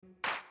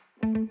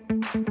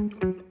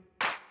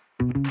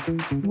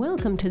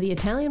Welcome to the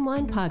Italian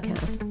Wine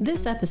Podcast.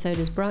 This episode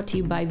is brought to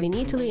you by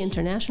Vinitaly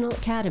International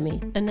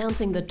Academy,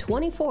 announcing the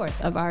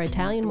 24th of our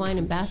Italian Wine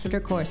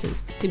Ambassador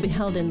courses to be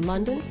held in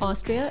London,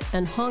 Austria,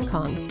 and Hong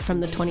Kong from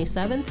the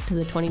 27th to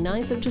the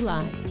 29th of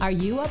July. Are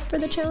you up for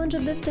the challenge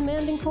of this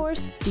demanding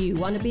course? Do you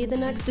want to be the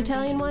next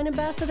Italian Wine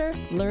Ambassador?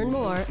 Learn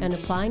more and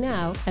apply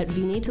now at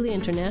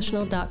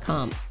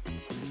vinitalyinternational.com.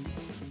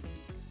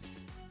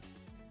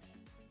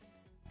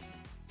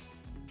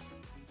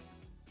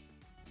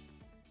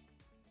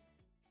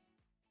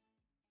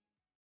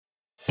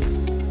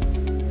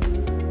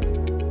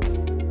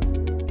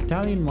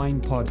 Italian Wine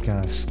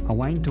Podcast, a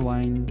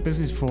wine2wine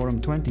Business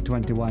Forum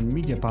 2021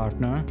 media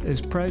partner,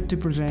 is proud to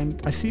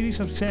present a series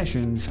of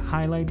sessions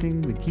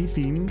highlighting the key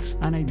themes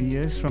and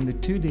ideas from the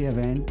two-day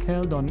event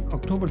held on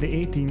October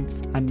the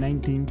 18th and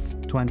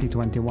 19th,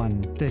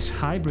 2021. This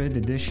hybrid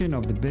edition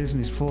of the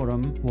Business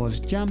Forum was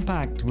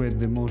jam-packed with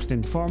the most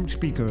informed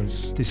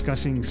speakers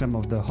discussing some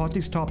of the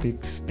hottest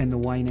topics in the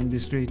wine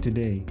industry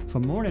today. For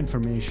more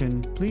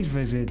information, please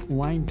visit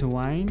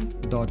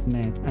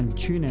wine2wine.net and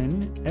tune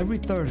in every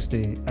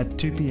Thursday at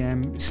 2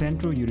 p.m.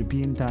 Central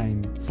European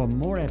Time for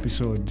more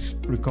episodes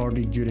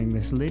recorded during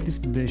this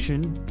latest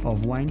edition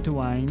of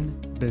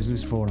wine2wine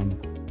Business Forum.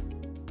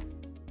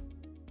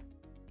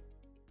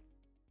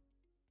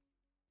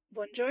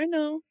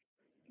 Buongiorno.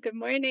 Good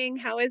morning.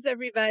 How is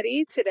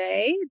everybody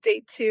today?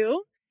 Day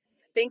 2.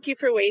 Thank you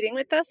for waiting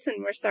with us,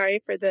 and we're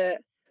sorry for the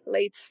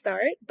late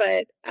start,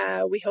 but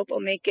we hope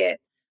we'll make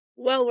it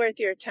well worth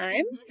your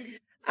time.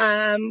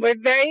 We're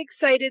very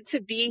excited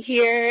to be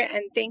here,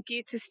 and thank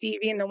you to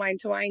Stevie and the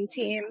Wine2Wine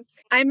team.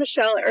 I'm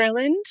Michelle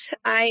Erland.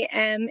 I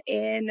am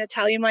an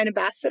Italian Wine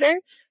Ambassador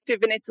through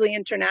Vinitaly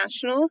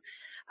International.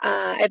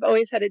 I've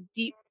always had a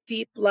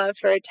deep love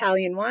for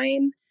Italian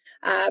wine.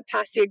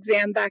 Passed the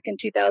exam back in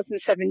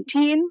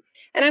 2017.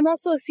 And I'm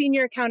also a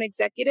senior account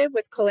executive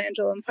with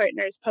Colangelo &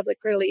 Partners Public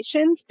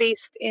Relations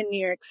based in New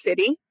York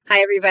City.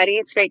 Hi, everybody.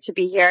 It's great to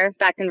be here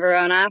back in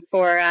Verona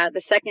for the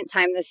second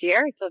time this year.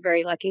 I feel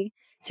very lucky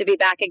to be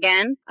back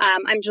again.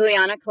 I'm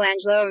Juliana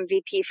Colangelo. I'm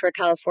VP for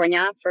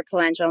California for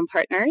Colangelo &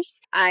 Partners.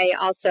 I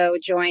also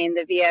joined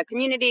the VIA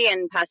community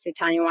and passed the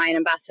Italian Wine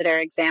Ambassador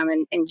exam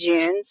in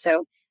June.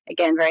 So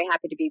again, very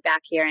happy to be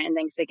back here. And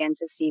thanks again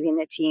to Stevie and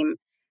the team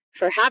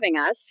for having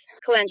us.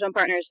 Colangelo &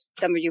 Partners,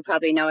 some of you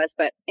probably know us,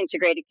 but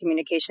integrated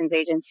communications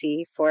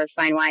agency for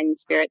fine wine and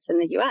spirits in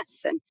the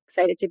U.S. And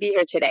excited to be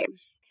here today.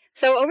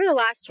 So over the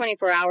last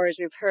 24 hours,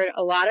 we've heard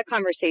a lot of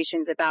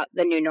conversations about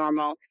the new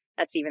normal.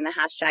 That's even the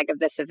hashtag of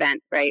this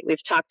event, right?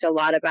 We've talked a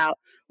lot about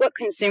what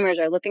consumers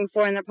are looking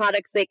for in the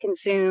products they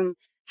consume,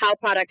 how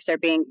products are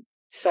being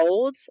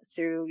sold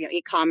through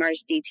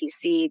e-commerce,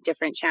 DTC,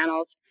 different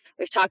channels.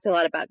 We've talked a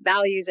lot about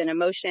values and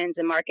emotions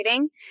and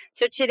marketing.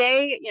 So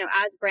today,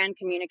 as brand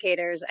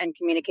communicators and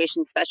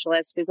communication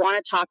specialists, we want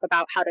to talk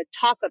about how to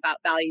talk about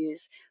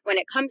values when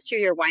it comes to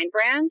your wine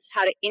brands,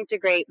 how to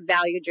integrate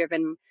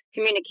value-driven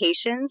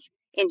communications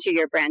into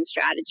your brand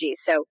strategy.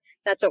 So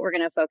that's what we're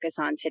going to focus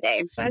on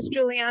today. As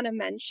Juliana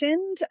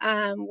mentioned,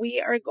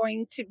 we're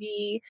going to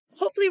be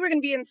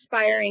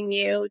inspiring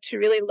you to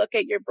really look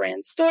at your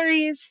brand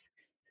stories.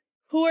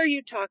 Who are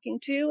you talking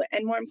to?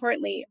 And more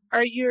importantly,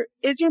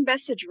 is your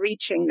message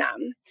reaching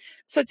them?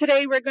 So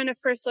today we're going to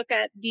first look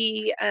at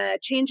the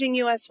changing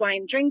U.S.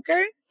 wine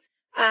drinker.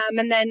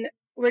 And then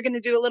we're going to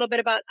do a little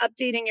bit about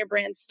updating your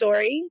brand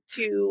story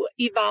to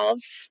evolve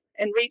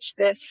and reach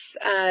this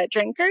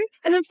drinker.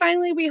 And then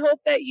finally, we hope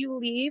that you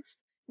leave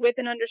with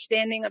an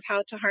understanding of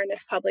how to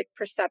harness public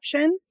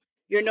perception,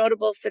 your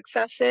notable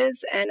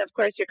successes, and of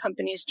course, your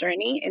company's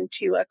journey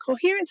into a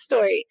coherent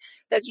story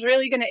that's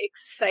really going to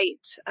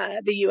excite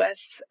the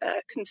U.S.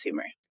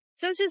 consumer.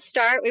 So to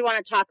start, we want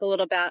to talk a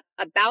little bit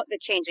about the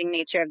changing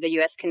nature of the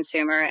U.S.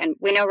 consumer. And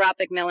we know Rob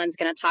McMillan's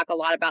going to talk a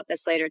lot about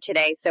this later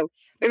today. So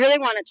we really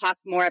want to talk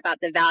more about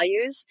the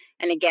values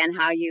and, again,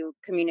 how you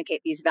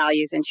communicate these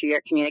values into your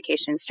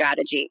communication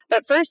strategy.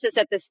 But first, to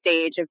set the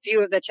stage, a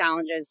few of the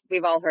challenges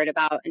we've all heard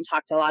about and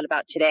talked a lot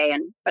about today,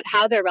 but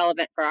how they're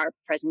relevant for our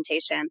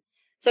presentation.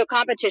 So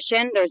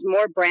competition, there's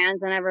more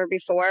brands than ever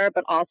before,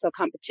 but also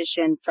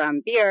competition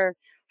from beer,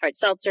 hard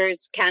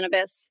seltzers,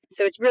 cannabis.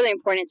 So it's really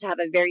important to have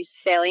a very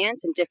salient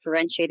and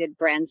differentiated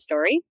brand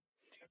story.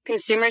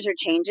 Consumers are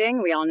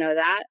changing. We all know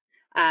that.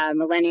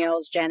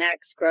 Millennials, Gen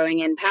X growing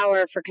in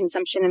power for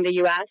consumption in the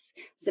U.S.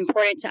 It's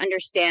important to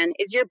understand,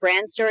 is your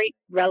brand story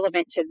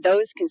relevant to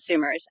those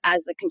consumers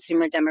as the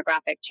consumer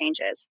demographic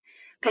changes?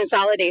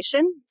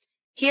 Consolidation.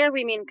 Here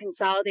we mean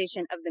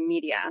consolidation of the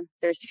media.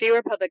 There's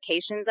fewer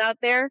publications out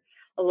there.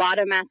 A lot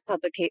of mass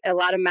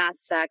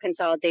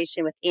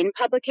consolidation within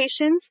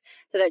publications.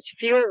 So there's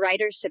fewer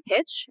writers to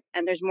pitch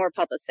and there's more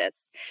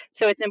publicists.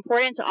 So it's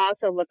important to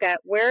also look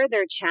at where are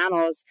there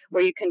channels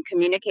where you can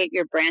communicate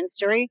your brand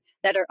story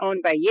that are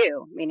owned by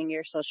you, meaning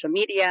your social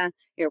media,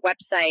 your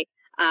website,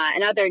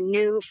 and other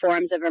new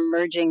forms of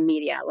emerging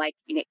media like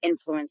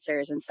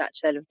influencers and such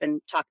that have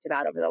been talked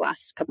about over the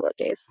last couple of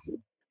days.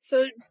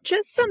 So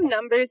just some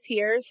numbers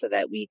here so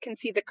that we can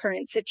see the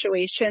current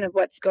situation of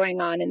what's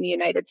going on in the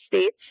United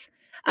States.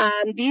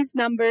 These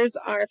numbers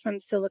are from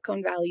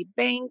Silicon Valley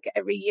Bank.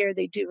 Every year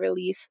they do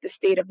release the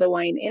state of the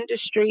wine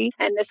industry,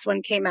 and this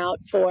one came out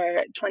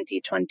for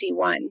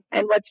 2021.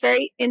 And what's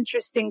very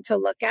interesting to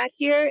look at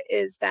here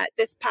is that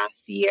this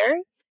past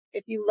year,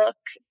 if you look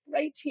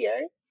right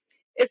here,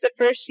 is the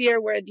first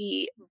year where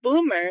the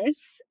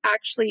boomers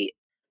actually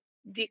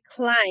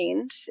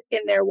declined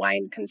in their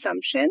wine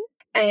consumption.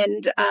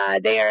 And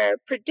they are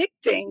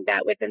predicting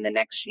that within the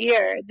next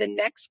year, the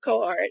next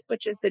cohort,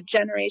 which is the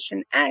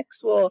Generation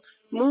X, will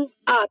move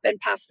up and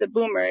pass the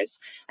boomers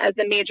as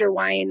the major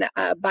wine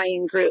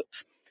buying group.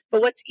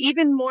 But what's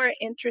even more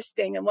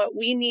interesting and what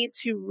we need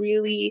to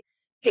really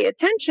pay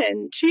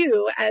attention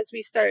to as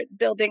we start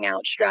building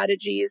out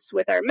strategies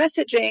with our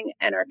messaging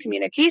and our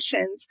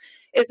communications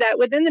is that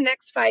within the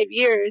next 5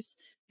 years,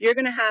 you're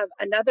going to have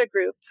another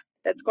group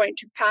that's going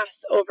to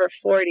pass over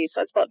 40.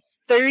 So it's about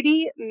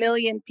 30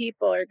 million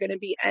people are going to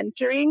be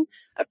entering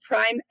a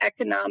prime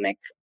economic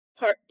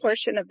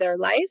portion of their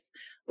life,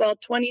 while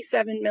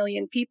 27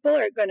 million people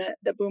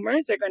the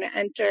boomers are going to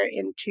enter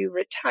into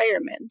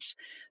retirement.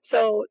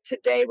 So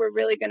today we're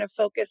really going to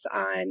focus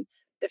on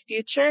the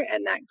future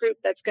and that group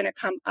that's going to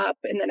come up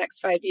in the next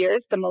 5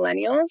 years, the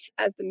millennials,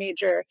 as the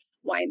major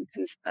wine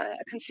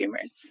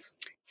consumers.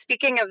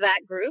 Speaking of that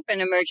group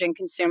and emerging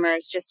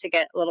consumers, just to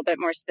get a little bit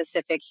more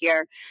specific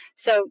here.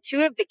 So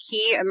 2 of the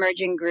key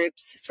emerging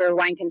groups for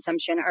wine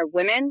consumption are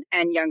women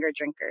and younger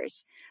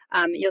drinkers.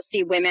 You'll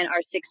see women are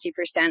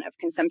 60% of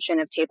consumption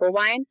of table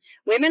wine.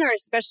 Women are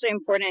especially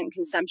important in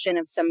consumption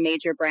of some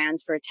major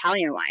brands for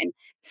Italian wine.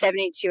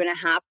 72.5%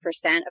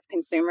 of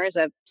consumers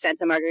of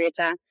Santa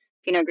Margherita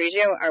Pinot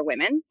Grigio are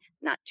women.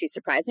 Not too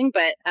surprising,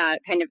 but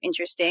kind of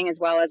interesting, as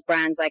well as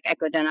brands like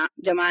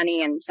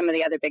Eccodomani and some of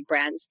the other big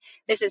brands.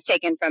 This is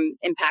taken from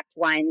Impact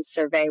Wine's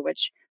survey,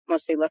 which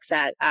mostly looks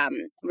at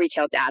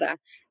retail data.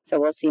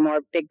 So we'll see more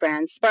big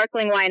brands.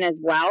 Sparkling wine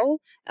as well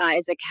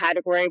is a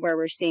category where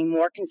we're seeing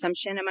more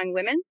consumption among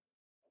women.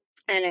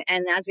 And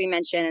as we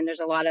mentioned, and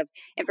there's a lot of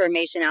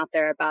information out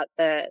there about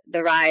the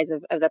rise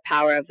of the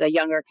power of the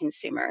younger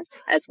consumer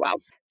as well.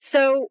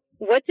 So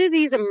what do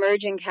these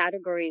emerging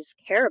categories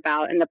care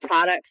about in the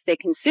products they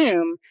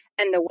consume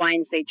and the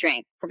wines they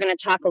drink? We're going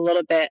to talk a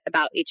little bit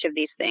about each of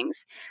these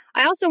things.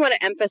 I also want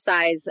to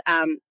emphasize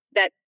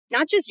that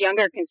not just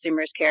younger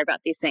consumers care about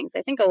these things.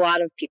 I think a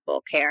lot of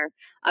people care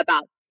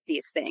about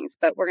these things,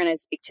 but we're going to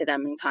speak to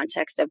them in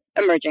context of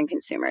emerging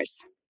consumers.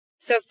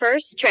 So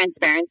first,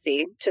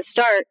 transparency. To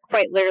start,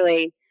 quite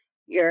literally,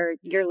 your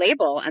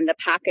label and the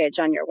package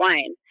on your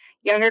wine.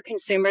 Younger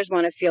consumers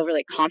want to feel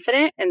really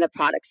confident in the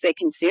products they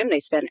consume.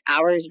 They spend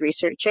hours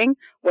researching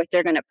what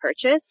they're going to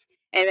purchase.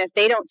 And if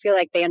they don't feel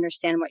like they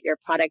understand what your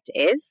product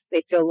is,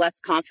 they feel less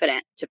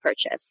confident to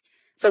purchase.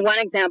 So one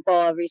example,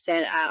 a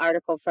recent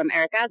article from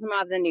Eric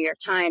Asimov of the New York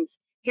Times,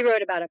 he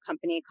wrote about a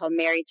company called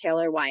Mary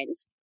Taylor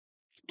Wines.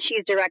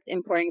 She's direct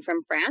importing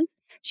from France.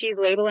 She's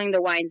labeling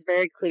the wines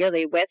very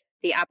clearly with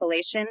the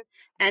appellation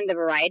and the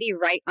variety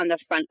right on the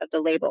front of the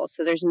label.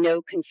 So there's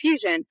no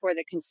confusion for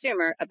the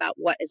consumer about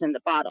what is in the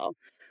bottle.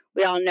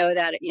 We all know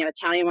that,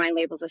 Italian wine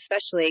labels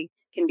especially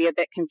can be a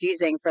bit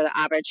confusing for the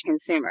average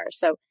consumer.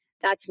 So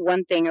that's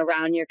one thing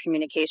around your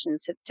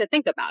communications to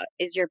think about.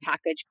 Is your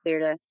package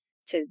clear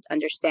to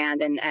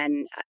understand,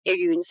 and are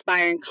you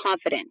inspiring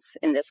confidence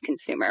in this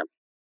consumer?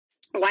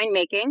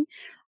 Winemaking.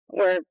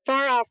 We're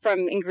far off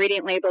from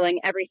ingredient labeling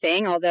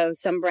everything, although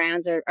some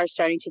brands are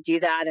starting to do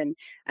that, and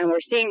we're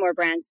seeing more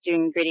brands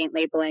doing ingredient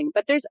labeling.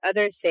 But there's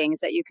other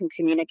things that you can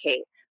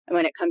communicate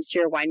when it comes to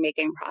your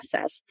winemaking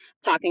process,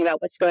 talking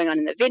about what's going on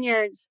in the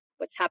vineyards,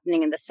 what's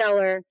happening in the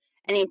cellar,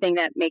 anything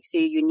that makes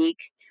you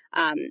unique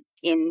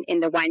in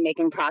the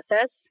winemaking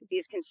process.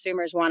 These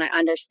consumers want to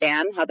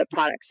understand how the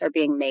products are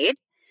being made.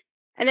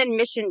 And then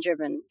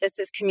mission-driven. This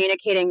is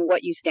communicating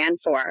what you stand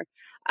for.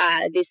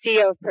 The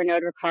CEO of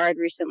Pernod Ricard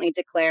recently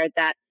declared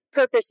that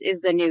purpose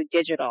is the new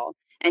digital.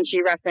 And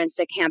she referenced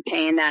a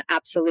campaign that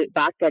Absolute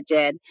Vodka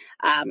did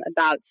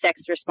about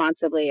sex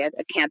responsibly, a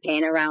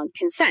campaign around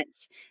consent.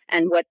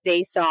 And what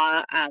they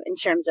saw in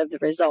terms of the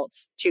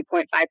results,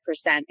 2.5%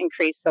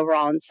 increase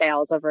overall in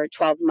sales over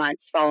 12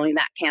 months following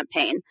that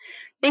campaign.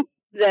 I think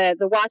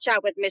the watch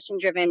out with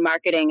mission-driven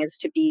marketing is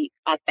to be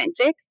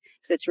authentic,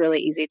 because it's really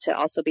easy to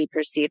also be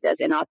perceived as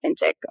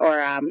inauthentic or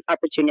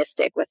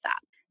opportunistic with that.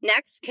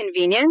 Next,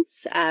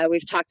 convenience.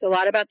 We've talked a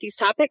lot about these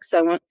topics, so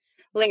I won't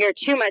linger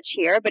too much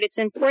here, but it's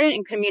important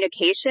in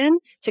communication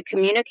to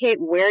communicate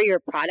where your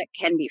product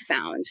can be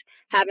found.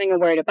 Having a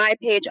where to buy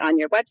page on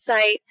your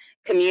website,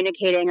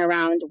 communicating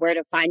around where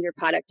to find your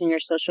product in your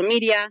social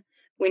media.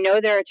 We know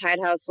there are Tied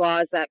House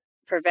laws that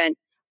prevent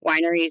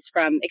wineries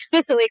from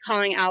explicitly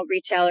calling out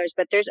retailers,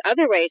 but there's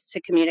other ways to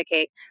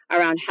communicate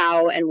around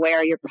how and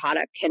where your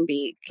product can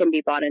be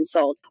bought and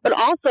sold. But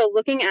also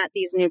looking at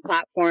these new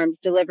platforms,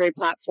 delivery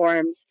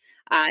platforms,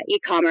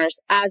 e-commerce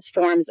as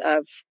forms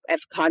of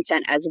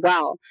content as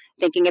well.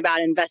 Thinking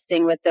about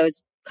investing with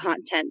those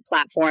content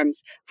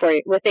platforms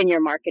within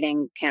your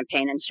marketing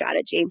campaign and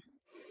strategy.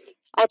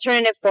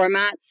 Alternative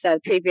formats.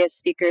 Previous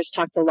speakers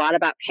talked a lot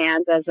about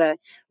cans as a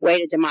way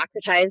to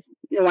democratize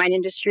the wine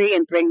industry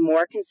and bring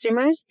more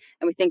consumers.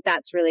 And we think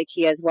that's really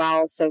key as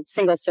well. So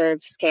single serve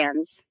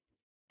cans.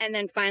 And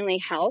then finally,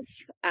 health.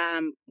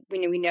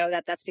 We know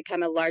that that's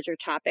become a larger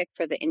topic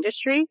for the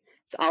industry.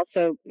 It's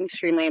also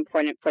extremely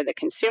important for the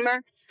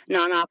consumer.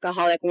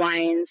 Non-alcoholic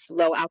wines,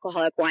 low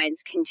alcoholic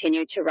wines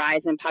continue to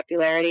rise in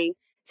popularity.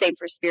 Same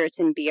for spirits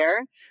and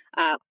beer.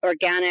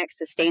 Organic,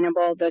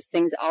 sustainable, those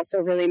things also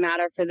really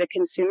matter for the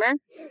consumer.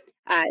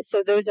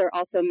 So those are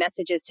also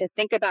messages to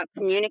think about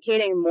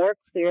communicating more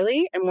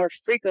clearly and more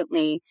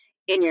frequently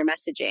in your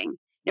messaging.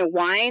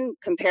 Wine,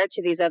 compared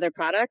to these other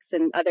products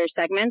and other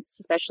segments,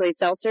 especially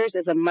seltzers,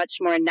 is a much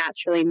more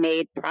naturally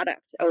made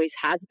product, always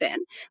has been,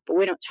 but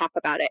we don't talk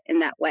about it in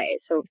that way.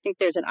 So I think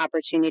there's an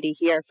opportunity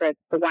here for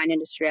the wine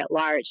industry at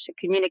large to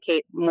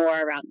communicate more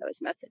around those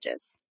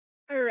messages.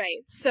 All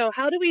right. So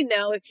how do we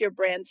know if your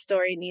brand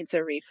story needs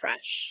a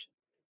refresh?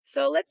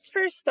 So let's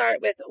first start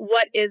with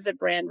what is a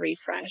brand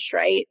refresh,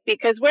 right?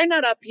 Because we're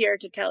not up here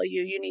to tell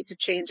you need to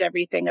change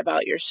everything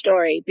about your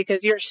story,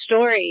 because your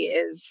story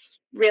is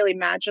really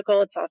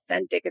magical. It's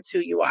authentic. It's who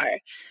you are.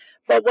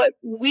 But what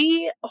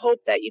we hope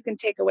that you can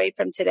take away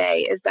from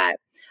today is that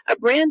a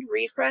brand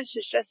refresh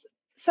is just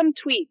some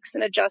tweaks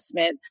and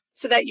adjustment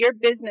so that your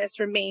business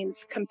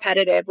remains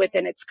competitive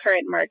within its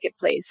current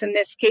marketplace. In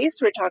this case,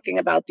 we're talking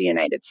about the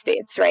United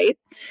States, right?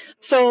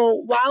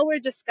 So while we're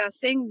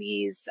discussing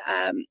these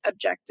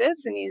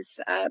objectives and these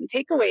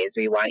takeaways,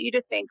 we want you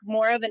to think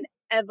more of an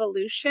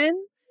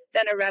evolution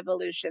than a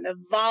revolution,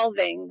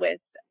 evolving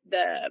with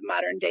the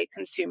modern day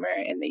consumer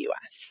in the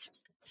US.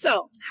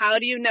 So how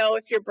do you know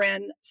if your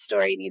brand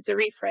story needs a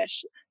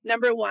refresh?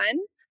 Number one,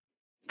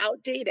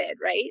 outdated,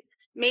 right?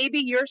 Maybe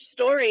your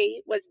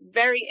story was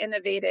very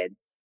innovative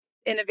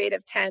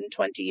 10,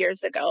 20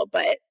 years ago,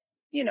 but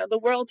the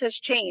world has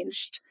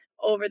changed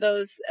over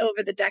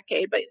the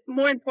decade. But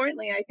more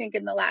importantly, I think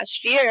in the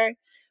last year,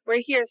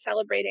 we're here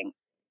celebrating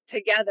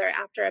together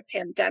after a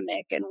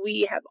pandemic, and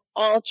we have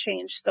all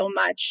changed so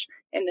much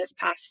in this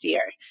past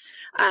year.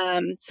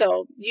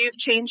 So you've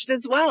changed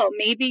as well.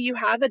 Maybe you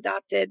have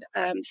adopted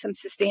some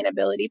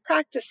sustainability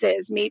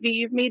practices. Maybe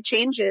you've made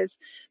changes.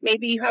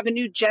 Maybe you have a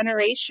new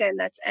generation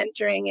that's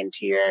entering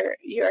into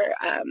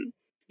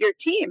your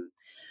team.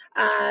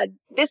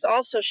 This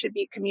also should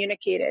be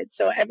communicated.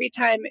 So every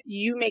time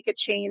you make a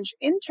change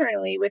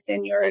internally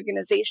within your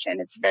organization,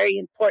 it's very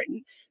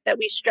important that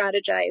we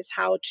strategize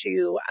how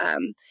to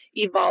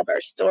evolve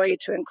our story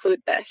to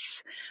include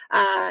this.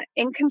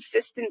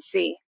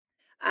 Inconsistency.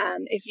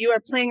 If you are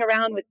playing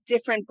around with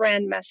different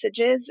brand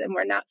messages and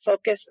we're not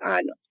focused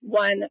on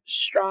one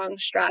strong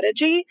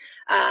strategy,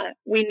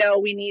 we know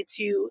we need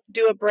to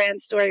do a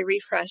brand story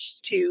refresh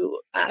to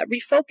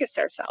refocus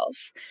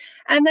ourselves.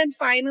 And then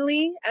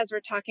finally, as we're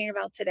talking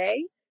about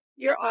today,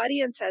 your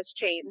audience has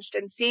changed,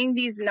 and seeing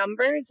these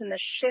numbers and the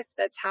shift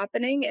that's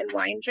happening in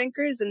wine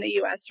drinkers in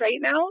the US right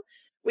now,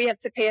 we have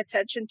to pay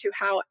attention to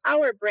how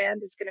our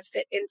brand is going to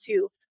fit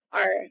into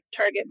our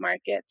target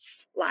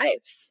market's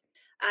lives.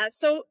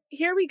 So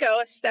here we go,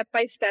 a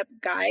step-by-step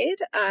guide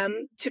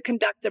to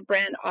conduct a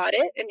brand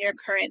audit in your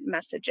current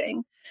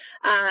messaging.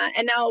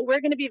 And now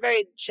we're going to be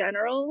very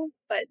general,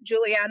 but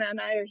Juliana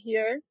and I are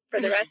here for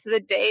the rest of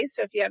the day.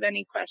 So if you have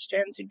any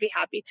questions, we'd be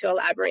happy to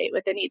elaborate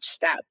within each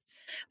step.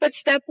 But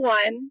step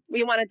one,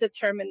 we want to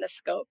determine the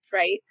scope,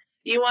 right?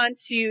 You want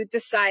to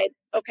decide,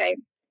 okay,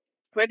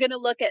 we're going to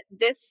look at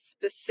this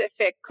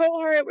specific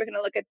cohort. We're going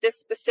to look at this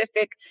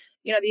specific,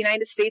 the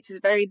United States is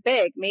very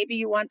big. Maybe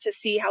you want to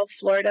see how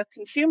Florida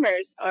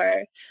consumers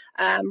are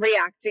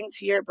reacting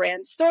to your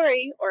brand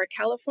story, or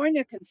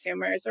California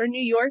consumers, or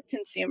New York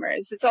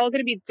consumers. It's all going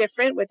to be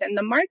different within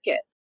the market.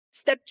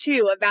 Step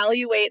two,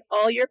 evaluate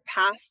all your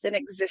past and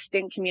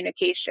existing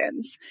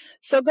communications.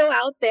 So go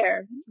out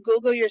there,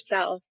 Google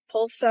yourself,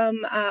 pull some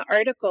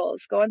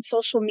articles, go on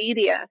social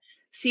media,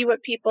 see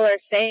what people are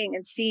saying,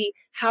 and see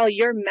how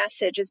your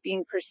message is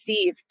being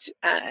perceived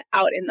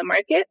out in the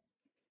market.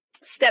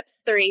 Step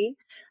three,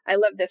 I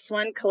love this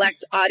one,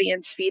 collect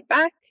audience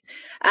feedback.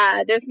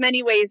 There's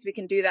many ways we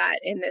can do that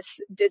in this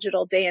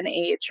digital day and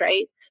age,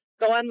 right?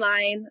 Go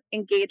online,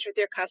 engage with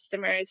your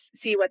customers,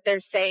 see what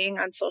they're saying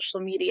on social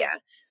media.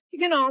 You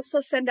can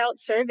also send out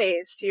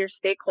surveys to your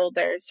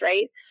stakeholders,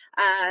 right?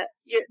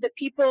 The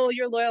people,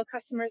 your loyal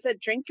customers that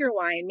drink your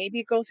wine,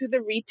 maybe go through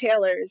the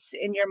retailers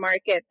in your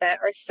market that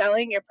are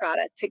selling your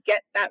product to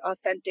get that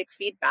authentic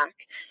feedback.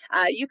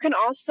 You can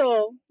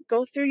also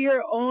go through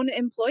your own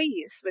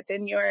employees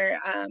within your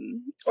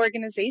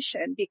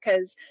organization,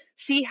 because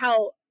see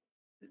how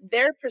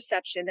their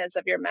perception is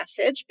of your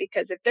message,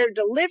 because if they're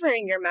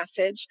delivering your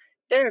message,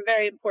 they're a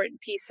very important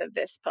piece of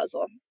this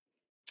puzzle.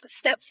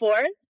 Step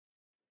four,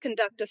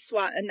 conduct a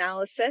SWOT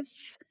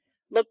analysis.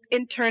 Look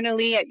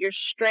internally at your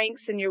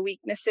strengths and your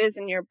weaknesses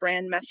in your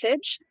brand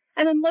message,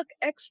 and then look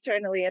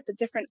externally at the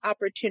different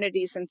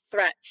opportunities and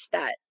threats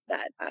that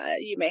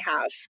you may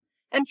have.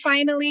 And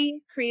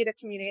finally, create a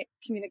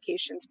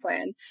communications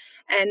plan.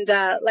 And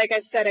like I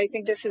said, I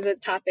think this is a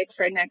topic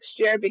for next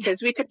year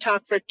because we could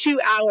talk for 2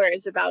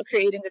 hours about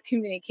creating a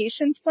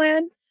communications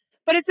plan.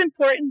 But it's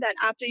important that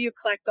after you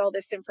collect all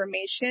this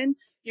information,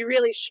 you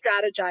really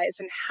strategize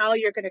in how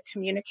you're going to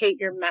communicate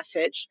your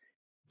message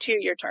to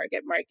your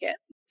target market.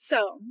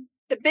 So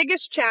the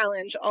biggest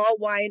challenge all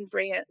wine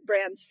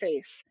brands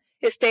face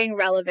is staying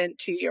relevant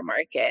to your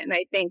market. And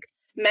I think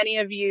many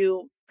of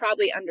you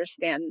probably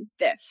understand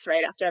this,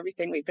 right, after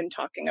everything we've been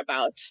talking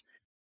about.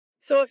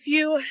 So a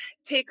few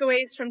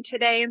takeaways from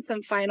today and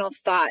some final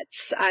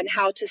thoughts on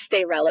how to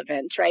stay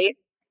relevant, right?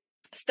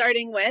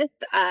 Starting with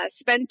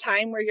spend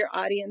time where your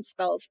audience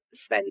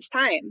spends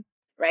time,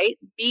 right?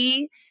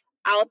 Be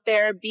out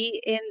there,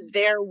 be in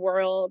their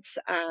worlds,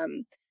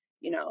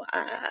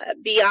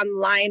 be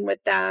online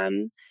with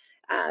them.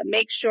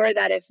 Make sure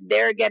that if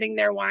they're getting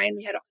their wine,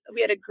 we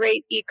had a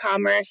great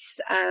e-commerce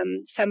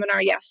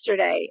seminar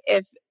yesterday.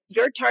 If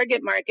your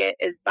target market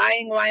is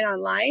buying wine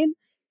online,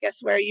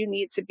 guess where you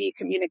need to be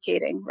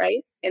communicating,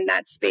 right? In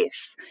that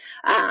space.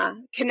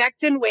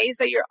 Connect in ways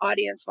that your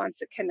audience wants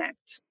to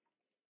connect.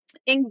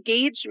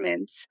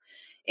 Engagement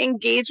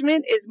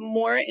is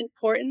more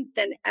important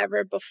than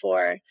ever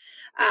before.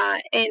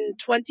 In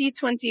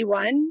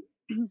 2021,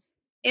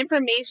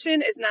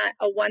 information is not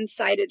a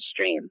one-sided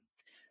stream.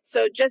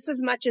 So just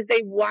as much as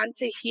they want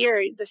to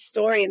hear the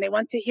story and they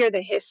want to hear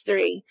the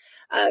history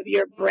of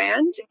your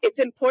brand, it's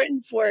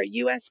important for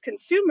U.S.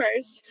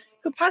 consumers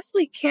who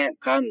possibly can't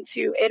come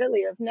to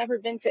Italy or have never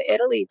been to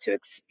Italy to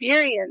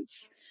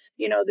experience,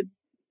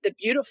 the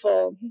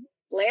beautiful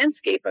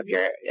landscape of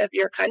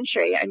your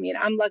country. I mean,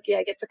 I'm lucky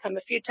I get to come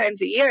a few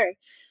times a year,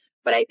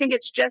 but I think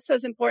it's just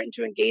as important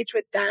to engage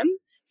with them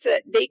so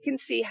that they can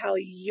see how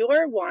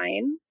your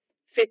wine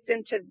fits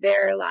into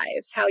their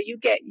lives, how you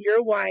get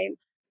your wine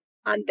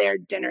on their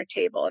dinner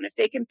table. And if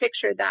they can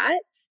picture that,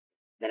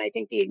 then I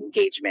think the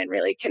engagement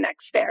really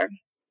connects there.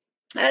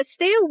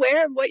 Stay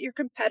aware of what your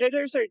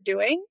competitors are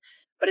doing,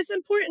 but it's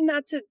important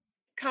not to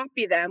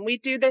copy them. We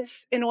do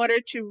this in order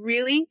to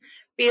really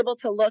be able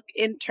to look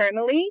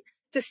internally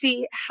to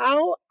see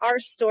how our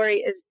story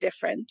is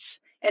different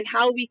and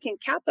how we can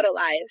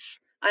capitalize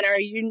on our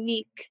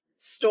unique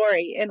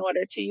story in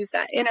order to use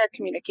that in our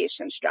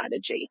communication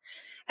strategy.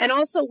 And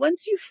also,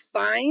 once you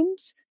find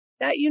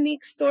that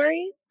unique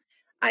story,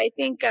 I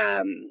think,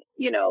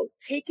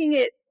 taking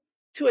it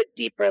to a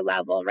deeper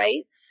level,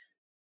 right?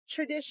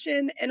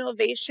 Tradition,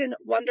 innovation,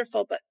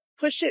 wonderful, but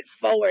push it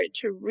forward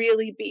to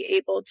really be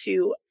able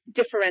to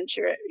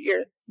differentiate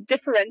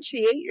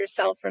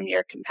yourself from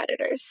your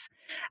competitors.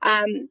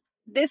 I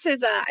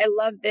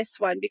love this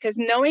one because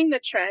knowing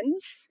the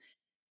trends,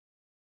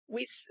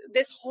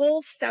 this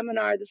whole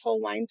seminar, this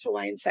whole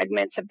wine-to-wine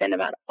segments have been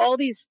about all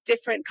these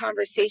different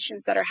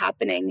conversations that are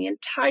happening, the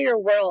entire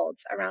world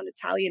around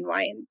Italian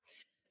wine.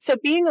 So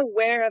being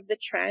aware of the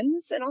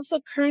trends and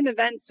also current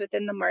events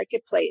within the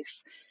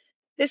marketplace,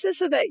 this is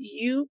so that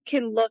you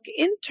can look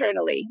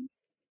internally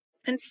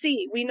and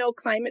see. We know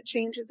climate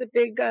change is a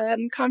big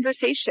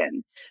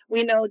conversation.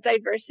 We know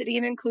diversity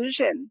and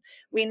inclusion.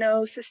 We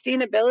know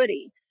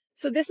sustainability.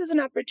 So this is an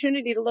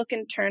opportunity to look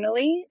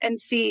internally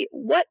and see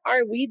what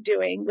are we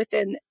doing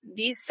within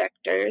these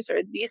sectors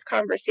or these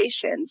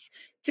conversations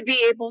to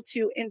be able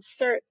to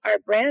insert our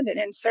brand and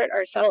insert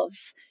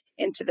ourselves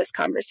into this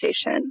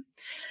conversation.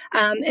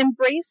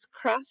 Embrace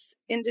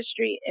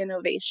cross-industry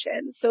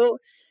innovation. So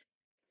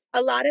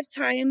a lot of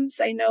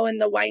times I know in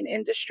the wine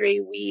industry,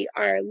 we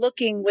are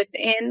looking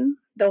within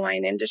the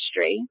wine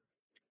industry,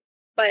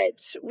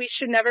 but we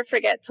should never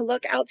forget to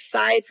look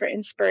outside for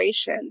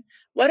inspiration.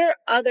 What are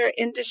other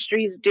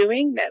industries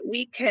doing that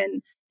we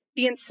can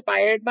be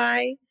inspired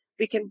by?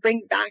 We can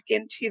bring back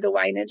into the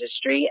wine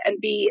industry and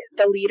be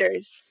the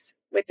leaders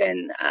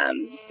within,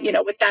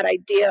 with that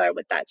idea or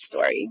with that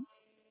story.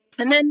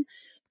 And then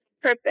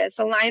purpose,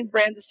 align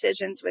brand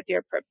decisions with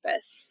your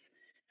purpose.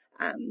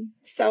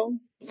 So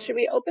should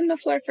we open the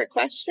floor for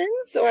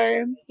questions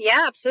or?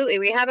 Yeah, absolutely.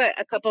 We have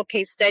a couple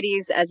case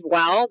studies as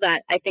well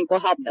that I think will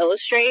help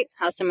illustrate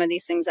how some of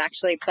these things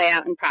actually play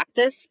out in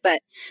practice.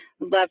 But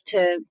I'd love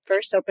to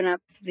first open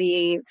up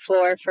the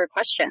floor for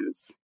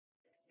questions.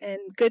 And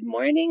good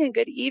morning and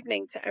good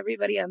evening to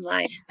everybody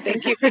online.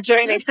 Thank you for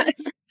joining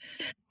us.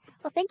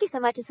 Well, thank you so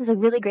much. This was a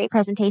really great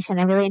presentation.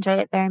 I really enjoyed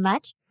it very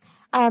much.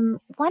 One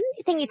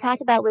thing you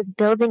talked about was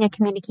building a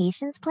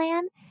communications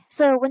plan.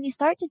 So when you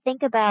start to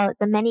think about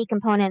the many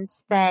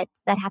components that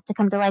have to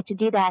come to life to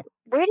do that,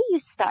 where do you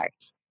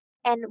start?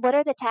 And what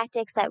are the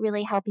tactics that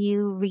really help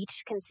you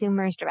reach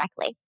consumers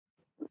directly?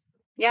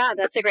 Yeah,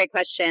 that's a great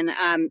question.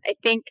 I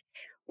think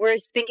we're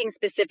thinking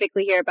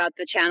specifically here about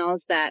the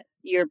channels that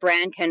your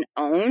brand can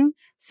own.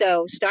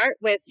 So start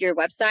with your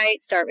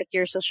website, start with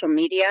your social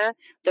media.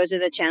 Those are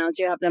the channels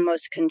you have the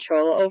most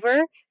control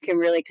over, can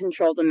really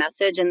control the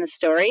message and the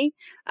story.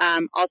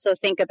 Also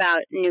think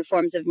about new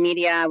forms of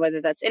media, whether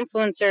that's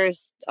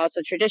influencers,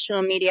 also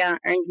traditional media,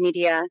 earned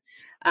media.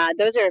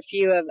 Those are a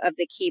few of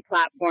the key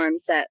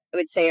platforms that I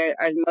would say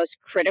are the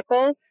most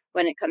critical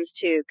when it comes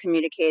to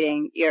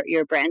communicating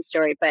your brand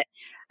story. But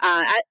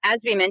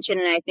as we mentioned,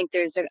 and I think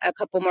there's a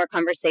couple more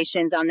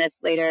conversations on this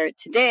later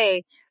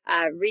today,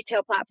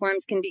 retail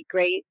platforms can be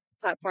great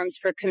platforms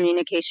for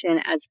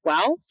communication as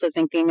well. So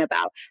thinking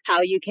about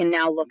how you can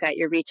now look at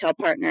your retail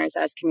partners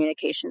as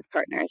communications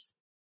partners.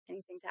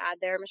 Anything to add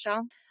there,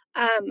 Michelle?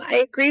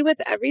 I agree with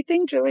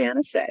everything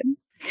Juliana said.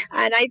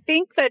 And I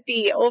think that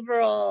the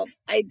overall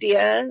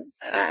idea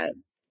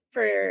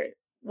for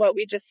what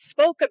we just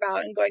spoke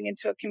about and going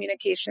into a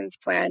communications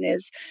plan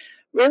is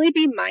really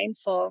be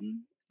mindful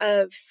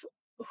of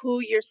who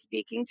you're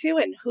speaking to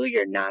and who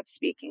you're not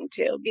speaking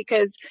to,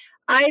 because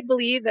I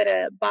believe that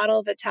a bottle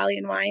of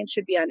Italian wine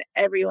should be on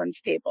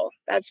everyone's table.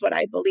 That's what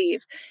I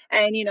believe.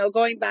 And,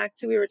 going back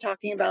to, we were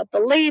talking about the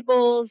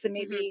labels and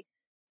maybe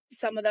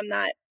some of them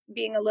not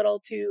being a little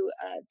too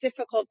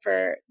difficult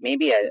for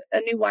maybe a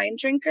new wine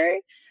drinker.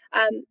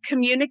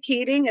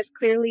 Communicating as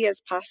clearly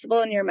as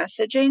possible in your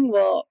messaging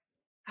will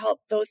help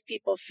those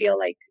people feel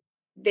like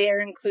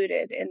they're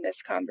included in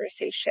this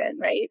conversation,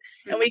 right?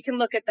 And we can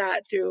look at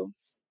that through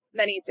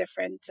many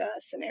different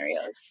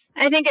scenarios.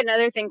 I think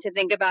another thing to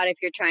think about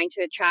if you're trying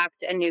to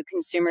attract a new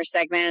consumer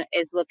segment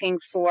is looking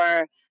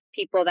for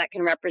people that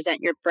can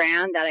represent your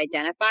brand that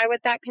identify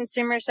with that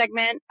consumer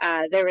segment.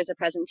 There was a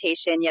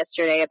presentation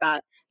yesterday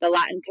about the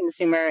Latin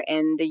consumer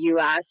in the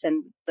U.S.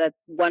 and the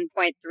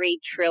 $1.3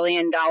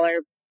 trillion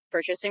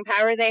purchasing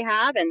power they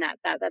have, and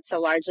that's a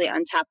largely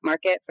untapped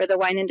market for the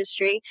wine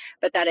industry,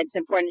 but that it's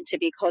important to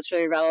be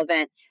culturally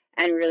relevant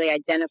and really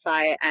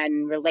identify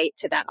and relate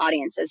to that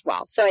audience as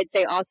well. So I'd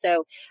say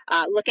also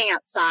looking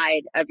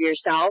outside of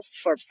yourself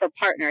for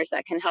partners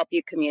that can help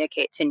you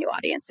communicate to new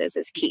audiences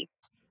is key.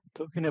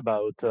 Talking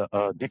about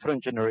a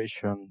different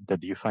generation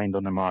that you find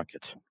on the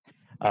market,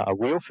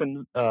 we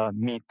often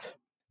meet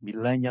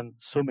millennial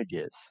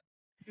sommeliers,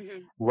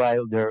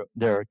 while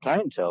their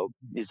clientele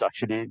is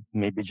actually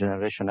maybe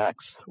Generation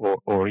X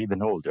or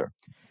even older.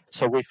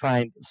 So we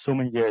find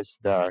sommeliers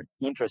that are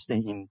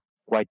interested in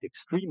quite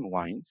extreme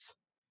wines.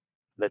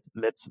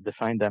 Let's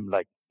define them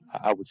like,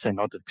 I would say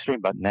not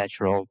extreme, but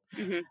natural,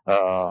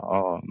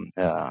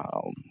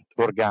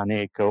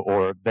 organic,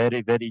 or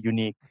very, very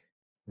unique.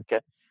 Okay.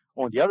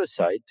 On the other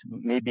side,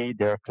 maybe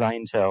their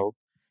clientele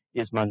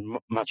is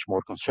much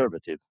more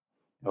conservative.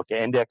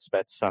 Okay, and they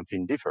expect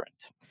something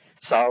different.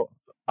 So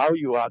how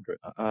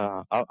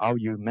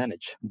you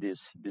manage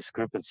this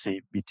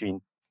discrepancy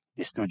between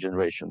these two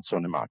generations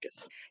on the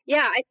market?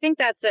 Yeah, I think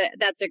that's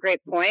a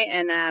great point,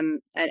 and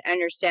I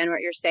understand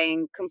what you're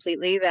saying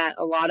completely. That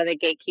a lot of the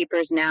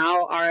gatekeepers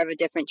now are of a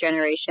different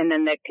generation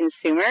than the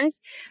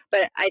consumers,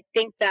 but I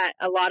think that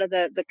a lot of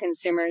the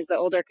consumers, the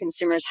older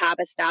consumers, have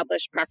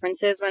established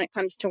preferences when it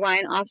comes to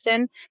wine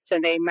often, so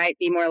they might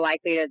be more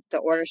likely to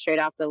order straight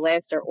off the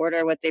list or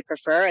order what they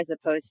prefer, as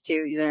opposed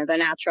to the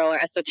natural or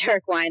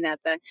esoteric wine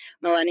that the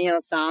millennial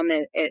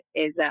somm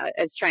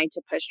is trying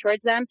to push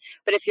towards them.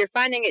 But if you're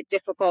finding it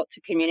difficult to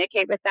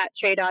communicate with that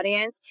trade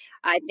audience,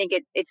 I think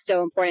it's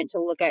still important to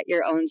look at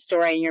your own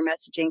story and your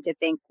messaging to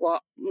think,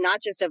 well,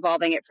 not just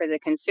evolving it for the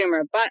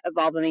consumer, but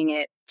evolving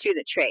it to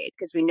the trade,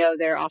 because we know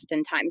they're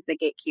oftentimes the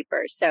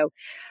gatekeepers. So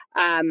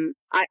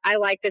I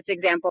like this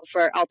example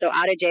for Alto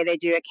Adige. They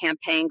do a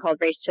campaign called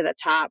Race to the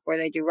Top, where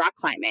they do rock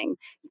climbing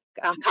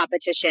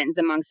competitions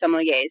among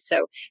sommeliers.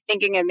 So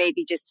thinking of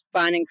maybe just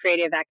fun and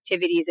creative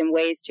activities and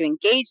ways to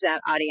engage that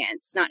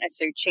audience, not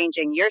necessarily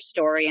changing your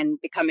story and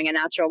becoming a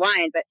natural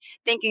wine, but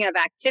thinking of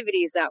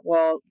activities that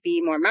will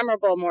be more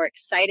memorable, more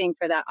exciting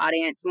for that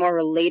audience, more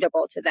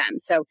relatable to them.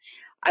 So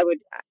I would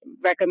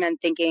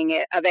recommend thinking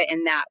of it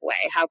in that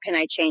way. How can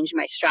I change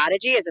my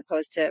strategy as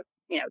opposed to,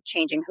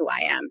 changing who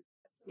I am?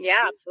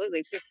 Yeah,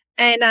 absolutely.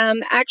 And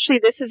actually,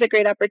 this is a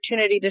great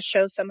opportunity to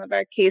show some of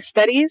our case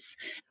studies,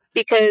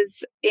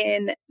 because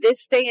in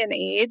this day and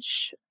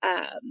age,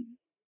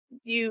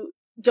 you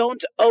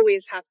don't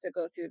always have to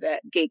go through the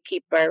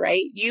gatekeeper,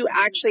 right? You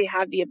actually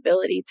have the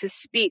ability to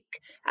speak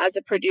as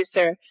a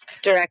producer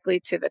directly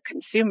to the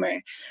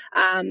consumer.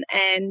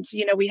 And,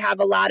 we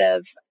have a lot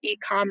of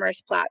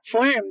e-commerce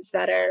platforms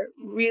that are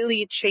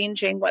really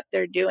changing what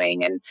they're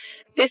doing. And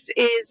this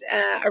is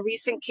a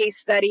recent case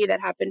study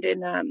that happened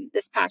in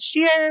this past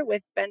year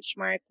with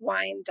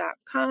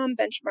benchmarkwine.com.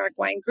 Benchmark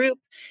Wine Group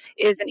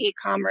is an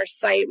e-commerce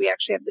site. We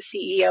actually have the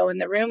CEO in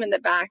the room in the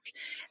back.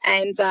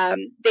 And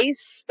they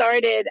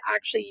started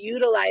actually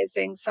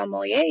utilizing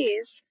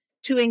sommeliers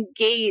to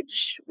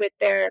engage with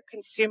their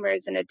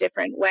consumers in a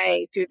different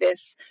way through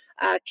this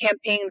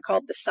campaign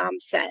called the Somm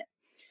Set.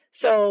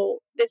 So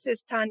this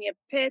is Tanya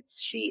Pitts.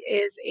 She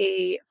is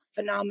a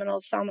phenomenal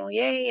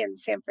sommelier in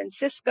San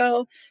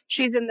Francisco.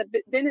 She's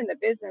been in the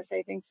business,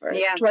 I think, for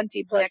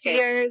 20 plus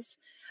years.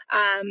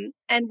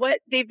 And what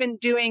they've been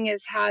doing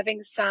is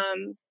having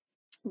some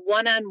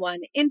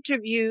one-on-one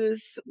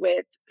interviews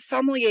with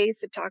sommeliers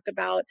to talk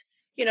about,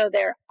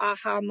 their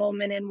aha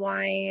moment in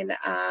wine.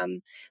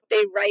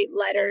 They write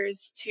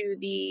letters to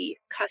the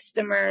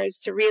customers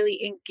to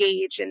really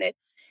engage in it.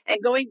 And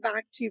going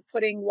back to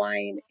putting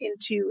wine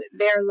into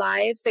their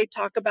lives, they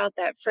talk about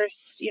that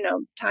first,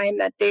 time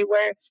that they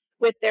were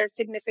with their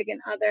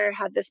significant other,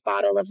 had this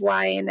bottle of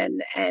wine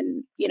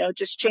and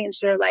just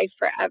changed their life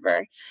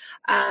forever.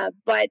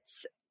 But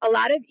a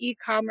lot of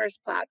e-commerce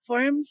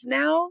platforms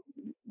now,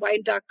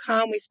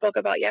 wine.com we spoke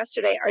about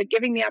yesterday, are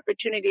giving the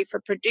opportunity for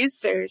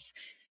producers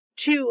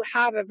to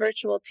have a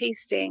virtual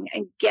tasting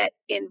and get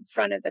in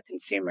front of the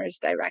consumers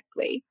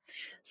directly.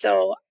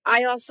 So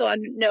I also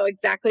know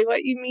exactly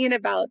what you mean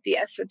about the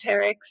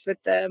esoterics with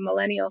the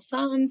millennial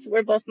songs.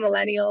 We're both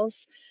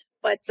millennials,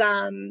 but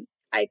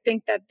I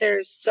think that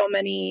there's so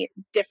many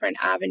different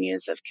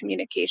avenues of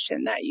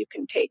communication that you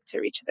can take to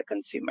reach the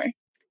consumer.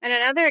 And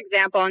another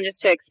example, and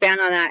just to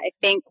expand on that, I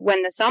think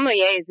when the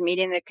sommelier is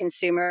meeting the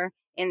consumer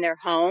in their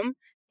home,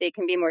 they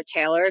can be more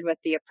tailored with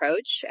the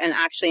approach and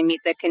actually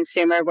meet the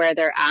consumer where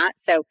they're at.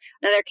 So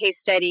another case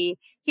study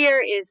here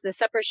is the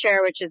Supper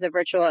Share, which is a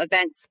virtual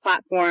events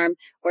platform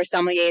where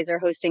sommeliers are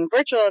hosting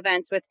virtual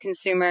events with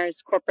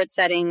consumers, corporate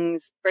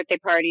settings, birthday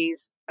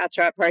parties,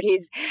 bachelorette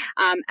parties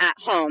at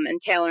home,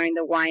 and tailoring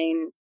the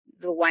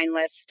wine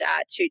list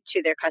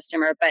to their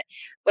customer. But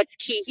what's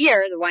key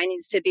here, the wine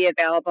needs to be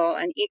available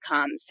on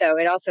e-com. So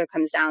it also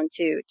comes down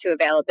to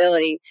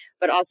availability,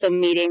 but also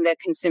meeting the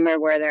consumer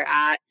where they're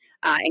at.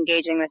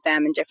 Engaging with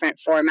them in different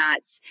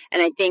formats.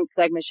 And I think,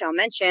 like Michelle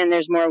mentioned,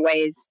 there's more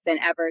ways than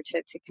ever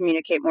to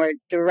communicate more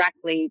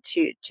directly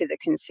to the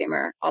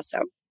consumer also.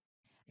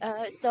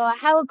 So I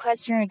have a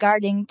question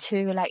regarding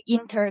to like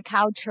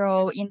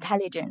intercultural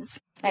intelligence.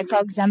 Like, for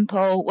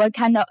example, what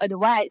kind of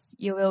advice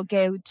you will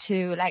give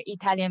to like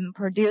Italian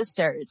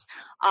producers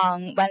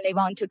when they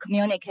want to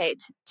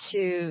communicate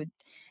to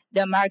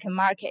the American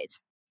market?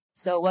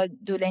 So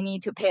what do they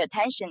need to pay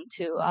attention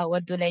to?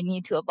 What do they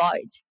need to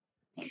avoid?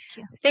 Thank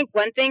you. I think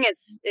one thing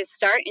is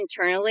start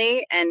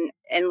internally and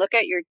look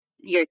at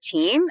your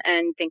team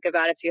and think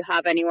about if you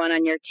have anyone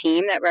on your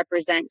team that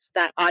represents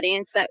that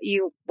audience that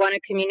you want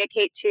to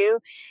communicate to.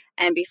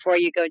 And before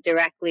you go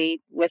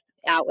directly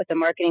out with a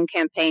marketing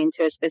campaign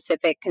to a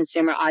specific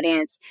consumer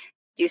audience,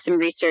 do some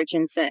research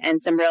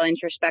and some real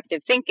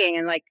introspective thinking.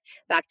 And like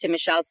back to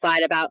Michelle's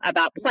slide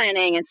about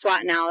planning and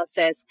SWOT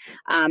analysis,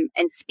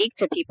 and speak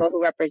to people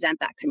who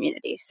represent that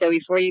community. So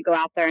before you go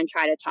out there and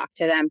try to talk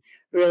to them,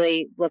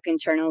 really look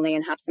internally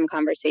and have some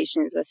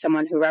conversations with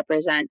someone who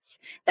represents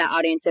that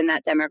audience and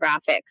that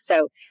demographic.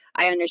 So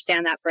I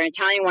understand that for an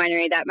Italian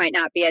winery, that might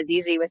not be as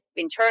easy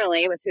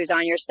internally with who's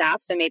on your staff.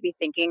 So maybe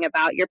thinking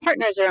about your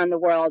partners around the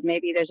world.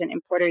 Maybe there's an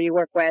importer you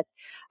work with,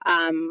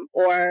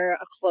 or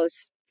a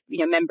close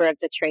member of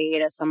the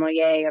trade, a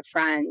sommelier, a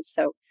friend.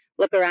 So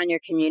look around your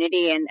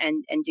community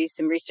and do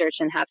some research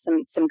and have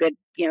some good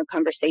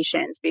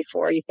conversations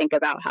before you think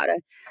about how to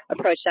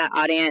approach that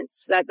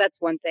audience.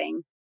 That's one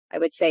thing I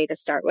would say to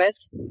start with.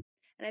 And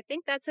I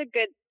think that's a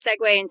good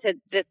segue into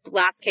this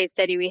last case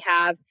study we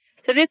have.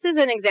 So this is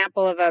an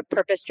example of a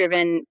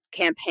purpose-driven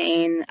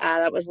campaign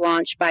that was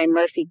launched by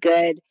Murphy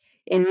Good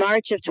in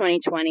March of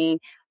 2020.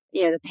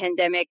 The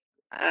pandemic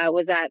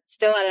was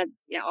still at an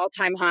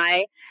all-time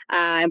high.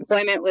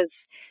 Employment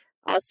was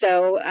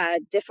also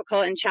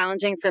difficult and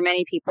challenging for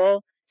many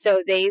people.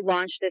 So they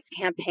launched this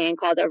campaign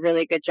called A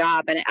Really Good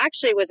Job. And it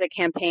actually was a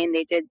campaign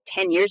they did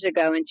 10 years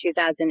ago in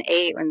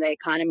 2008 when the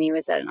economy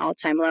was at an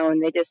all-time low. And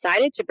they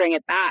decided to bring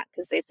it back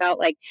because they felt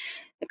like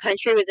the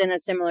country was in a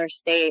similar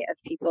state of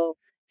people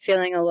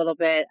feeling a little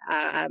bit,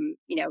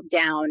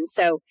 down.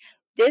 So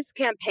this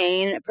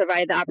campaign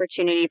provided the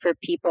opportunity for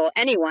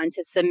anyone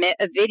to submit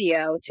a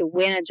video to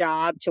win a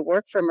job to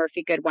work for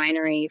Murphy Good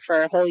Winery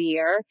for a whole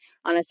year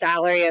on a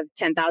salary of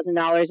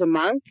 $10,000 a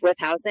month with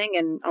housing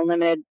and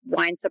unlimited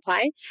wine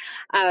supply.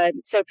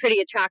 So pretty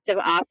attractive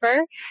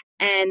offer.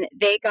 And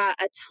they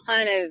got a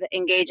ton of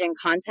engaging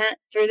content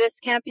through this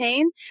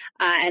campaign.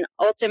 And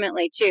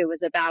ultimately, too, it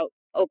was about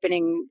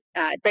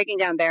breaking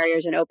down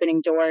barriers and opening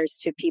doors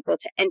to people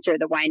to enter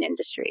the wine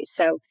industry.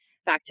 So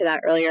back to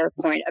that earlier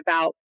point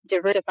about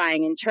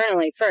diversifying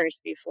internally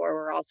first before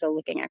we're also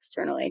looking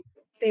externally.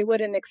 They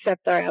wouldn't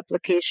accept our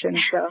application,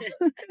 so.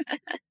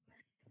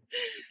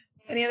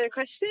 Any other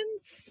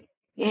questions?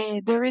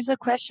 There is a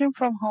question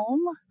from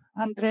home.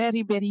 Andrea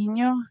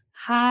Riberino.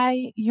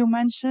 Hi, you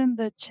mentioned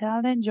the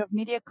challenge of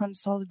media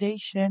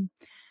consolidation.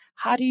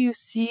 How do you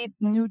see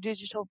new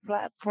digital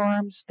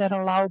platforms that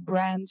allow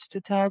brands to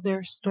tell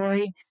their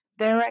story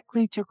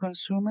directly to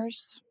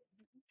consumers?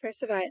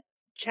 First of all,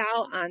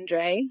 ciao,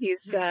 Andre.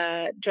 He's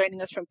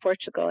joining us from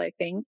Portugal, I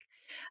think.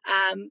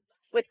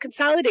 With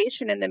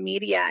consolidation in the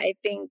media, I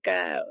think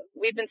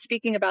we've been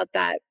speaking about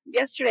that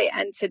yesterday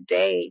and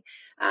today.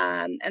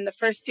 And the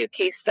first two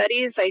case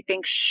studies, I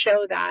think,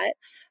 show that.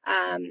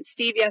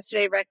 Steve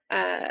yesterday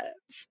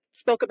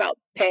spoke about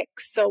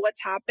picks. So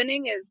what's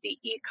happening is the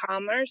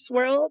e-commerce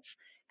world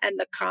and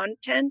the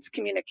content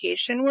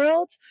communication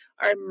world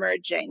are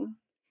merging.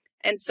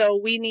 And so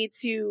we need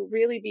to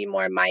really be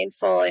more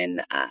mindful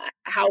in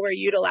how we're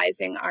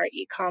utilizing our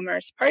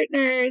e-commerce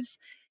partners.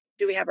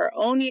 Do we have our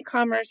own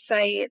e-commerce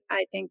site?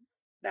 I think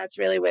that's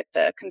really with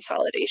the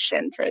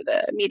consolidation for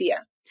the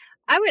media.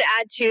 I would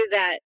add to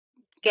that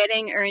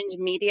getting earned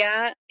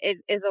media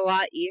is a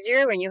lot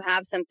easier when you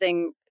have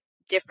something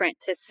different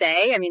to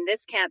say. I mean,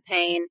 this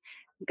campaign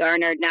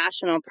garnered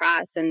national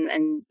press and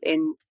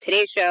in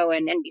Today Show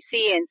and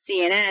NBC and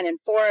CNN and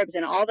Forbes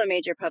and all the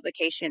major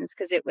publications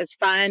because it was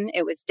fun,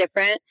 it was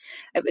different,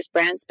 it was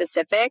brand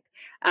specific,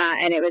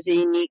 and it was a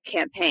unique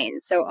campaign.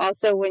 So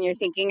also when you're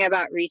thinking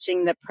about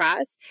reaching the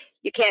press,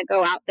 you can't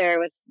go out there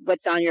with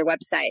what's on your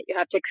website. You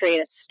have to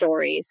create a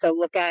story. So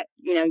look at,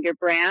 your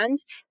brand,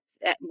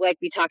 like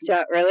we talked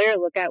about earlier,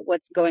 look at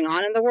what's going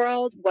on in the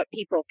world, what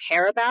people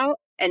care about,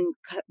 and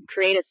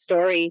create a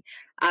story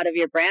out of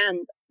your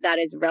brand that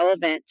is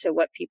relevant to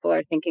what people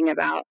are thinking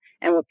about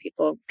and what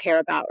people care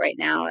about right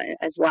now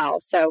as well.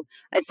 So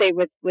I'd say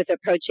with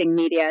approaching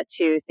media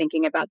to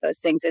thinking about those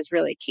things is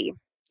really key.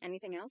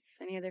 Anything else?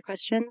 Any other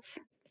questions?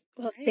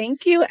 Well,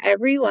 thank you,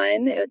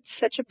 everyone. It's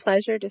such a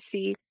pleasure to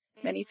see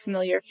many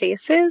familiar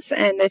faces.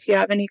 And if you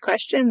have any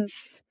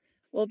questions,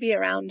 we'll be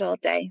around all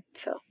day.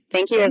 So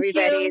thank you,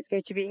 everybody. It's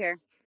great to be here.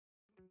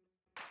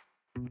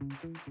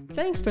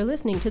 Thanks for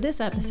listening to this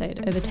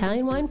episode of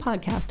Italian Wine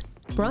Podcast,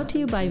 brought to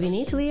you by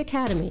Vinitaly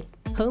Academy,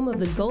 home of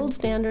the gold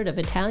standard of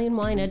Italian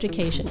wine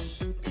education.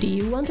 Do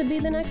you want to be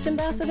the next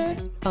ambassador?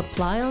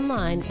 Apply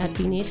online at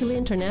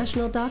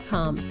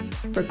vinitalyinternational.com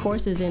for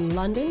courses in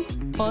London,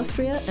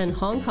 Austria, and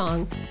Hong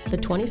Kong, the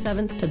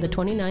 27th to the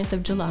 29th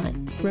of July.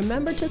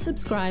 Remember to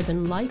subscribe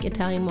and like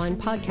Italian Wine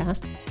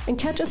Podcast and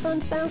catch us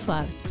on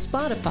SoundCloud,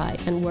 Spotify,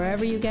 and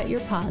wherever you get your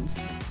pods.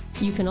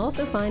 You can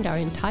also find our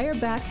entire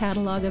back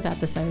catalog of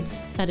episodes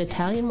at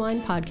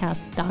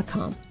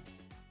ItalianWinePodcast.com.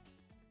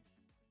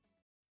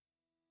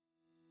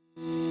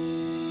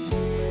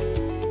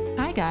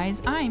 Hi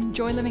guys, I'm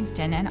Joy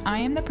Livingston and I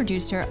am the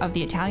producer of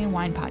the Italian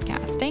Wine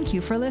Podcast. Thank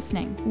you for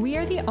listening. We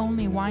are the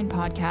only wine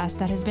podcast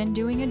that has been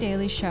doing a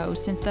daily show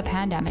since the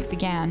pandemic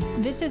began.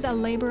 This is a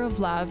labor of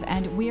love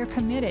and we are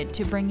committed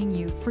to bringing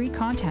you free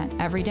content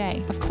every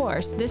day. Of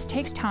course, this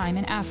takes time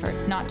and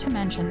effort, not to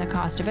mention the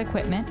cost of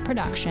equipment,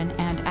 production,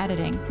 and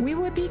editing. We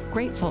would be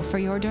grateful for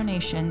your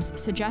donations,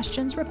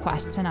 suggestions,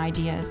 requests, and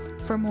ideas.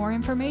 For more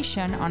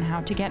information on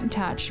how to get in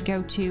touch,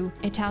 go to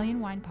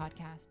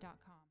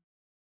ItalianWinePodcast.com.